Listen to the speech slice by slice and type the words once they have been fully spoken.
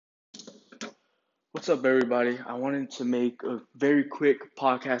What's up, everybody? I wanted to make a very quick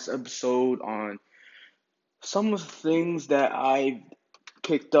podcast episode on some of the things that I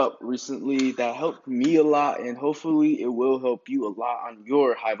picked up recently that helped me a lot, and hopefully, it will help you a lot on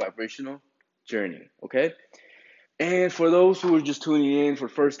your high vibrational journey. Okay? And for those who are just tuning in for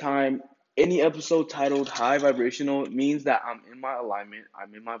the first time, any episode titled High Vibrational means that I'm in my alignment,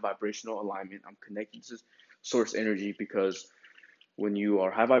 I'm in my vibrational alignment, I'm connected to source energy because when you are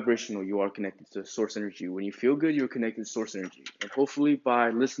high vibrational, you are connected to source energy. When you feel good, you're connected to source energy. And hopefully, by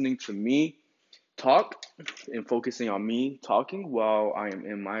listening to me talk and focusing on me talking while I am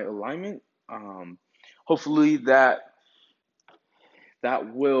in my alignment, um, hopefully that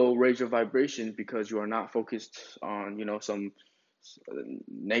will raise your vibration because you are not focused on some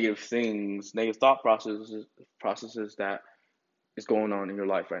negative things, negative thought processes that is going on in your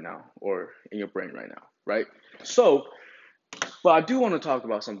life right now or in your brain right now, right? So but I do want to talk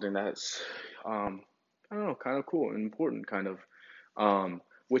about something that's, I don't know, kind of cool and important, kind of,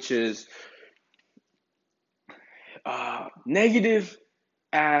 which is negative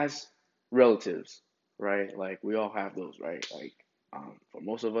as relatives, right? Like we all have those, right? Like for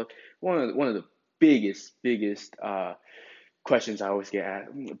most of us, one of the biggest questions I always get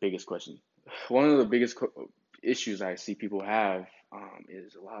asked, biggest question, one of the biggest issues I see people have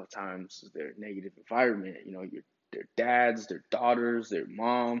is a lot of times their negative environment. Their dads, their daughters, their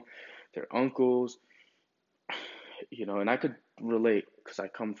mom, their uncles. And I could relate because I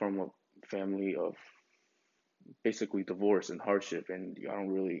come from a family of basically divorce and hardship, and I don't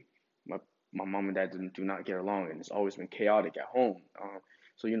really my my mom and dad do not get along, and it's always been chaotic at home.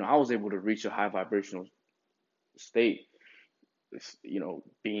 So I was able to reach a high vibrational state,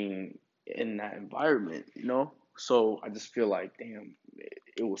 being in that environment. So I just feel like, damn,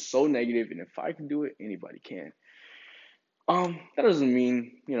 it was so negative, and if I can do it, anybody can. That doesn't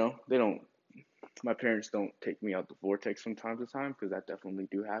mean, they don't. My parents don't take me out the vortex from time to time because that definitely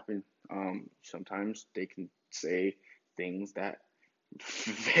do happen. Sometimes they can say things that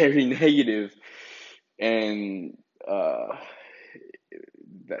very negative and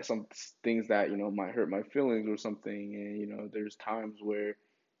that some things that might hurt my feelings or something. And there's times where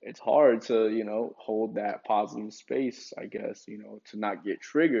it's hard to hold that positive space, I guess, to not get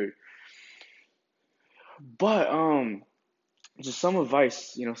triggered. But just some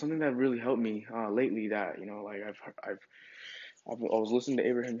advice, something that really helped me lately. That like I was listening to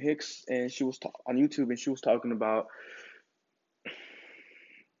Abraham Hicks, and she was on YouTube, and she was talking about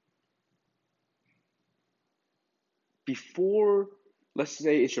before, let's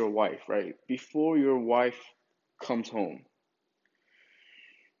say it's your wife, right? Before your wife comes home,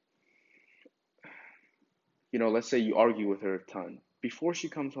 let's say you argue with her a ton. Before she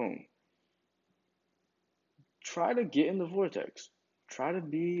comes home, try to get in the vortex. Try to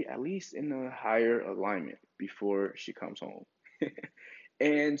be at least in a higher alignment before she comes home.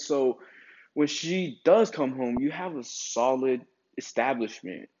 And so when she does come home, you have a solid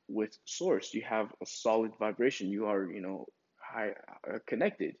establishment with source. You have a solid vibration. You are, high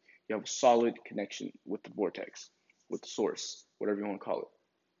connected. You have a solid connection with the vortex, with the source, whatever you want to call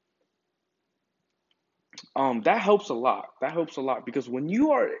it. That helps a lot. That helps a lot because when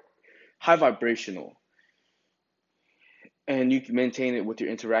you are high vibrational and you can maintain it with your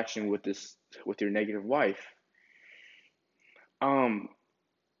interaction with your negative wife, um,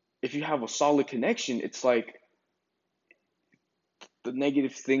 if you have a solid connection, it's like the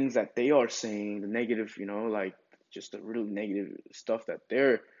negative things that they are saying, the negative, like just the really negative stuff that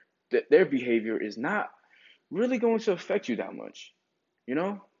their behavior is not really going to affect you that much, you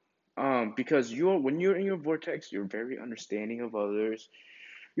know? Because when you're in your vortex, you're very understanding of others.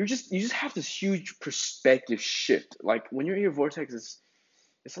 You just have this huge perspective shift. Like when you're in your vortex,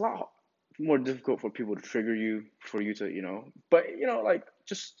 it's a lot more difficult for people to trigger you, for you to, but like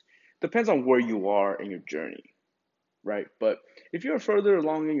just depends on where you are in your journey, right? But if you're further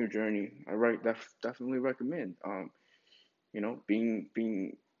along in your journey, definitely recommend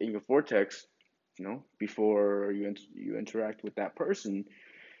being in your vortex, before you interact with that person,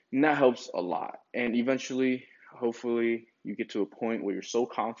 and that helps a lot. And eventually, hopefully, you get to a point where you're so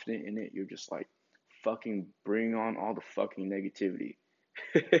confident in it, you're just like, fucking bring on all the fucking negativity.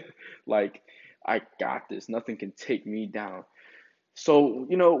 Like, I got this. Nothing can take me down. So,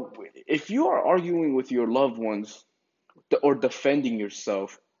 if you are arguing with your loved ones or defending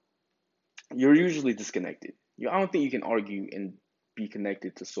yourself, you're usually disconnected. I don't think you can argue and be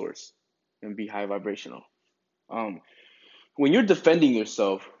connected to source and be high vibrational. Um, when you're defending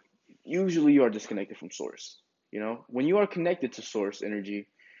yourself, usually you are disconnected from source. When you are connected to source energy,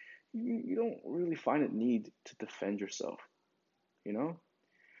 you don't really find a need to defend yourself. You know,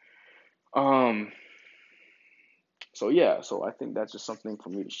 Um, so I think that's just something for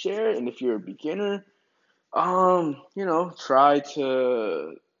me to share. And if you're a beginner, try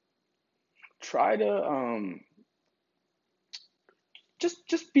to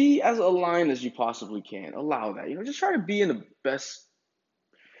just be as aligned as you possibly can. Allow that. Just try to be in the best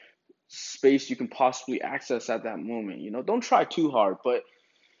space you can possibly access at that moment. Don't try too hard, but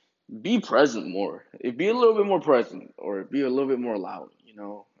be present more. Be a little bit more present, or be a little bit more loud.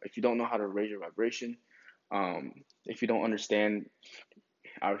 If you don't know how to raise your vibration, if you don't understand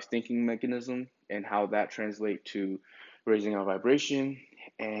our thinking mechanism and how that translates to raising our vibration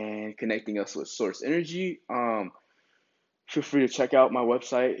and connecting us with source energy, feel free to check out my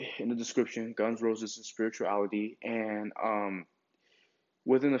website in the description, Guns, Roses, and Spirituality. And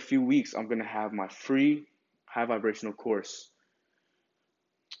within a few weeks, I'm going to have my free high vibrational course,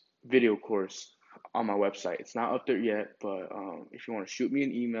 video course, on my website. It's not up there yet, but if you want to shoot me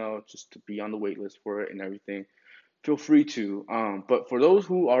an email just to be on the wait list for it and everything, feel free to. But for those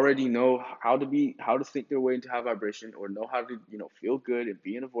who already know how to think their way into high vibration, or know how to, feel good and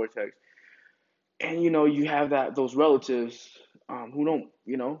be in a vortex, and you have those relatives who don't,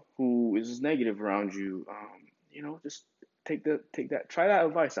 who is negative around you, just try that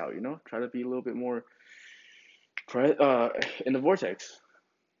advice out. Try to be a little bit more in the vortex.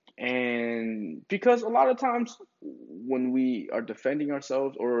 And because a lot of times when we are defending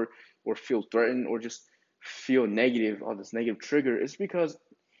ourselves, or feel threatened, or just feel negative on this negative trigger, it's because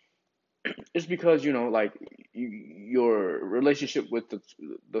like your relationship with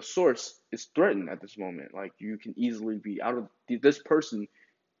the source is threatened at this moment. Like, you can easily be out of this person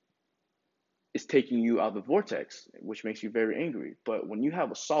is taking you out of the vortex, which makes you very angry. But when you have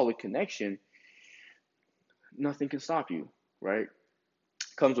a solid connection, nothing can stop you, right?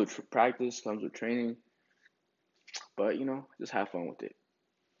 Comes with practice, comes with training, but just have fun with it.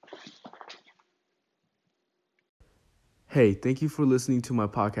 Hey, thank you for listening to my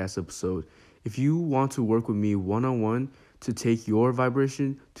podcast episode. If you want to work with me one-on-one to take your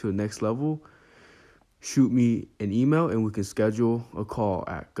vibration to the next level, shoot me an email and we can schedule a call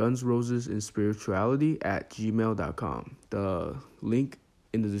at gunsrosesinspirituality@gmail.com. The link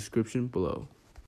in the description below.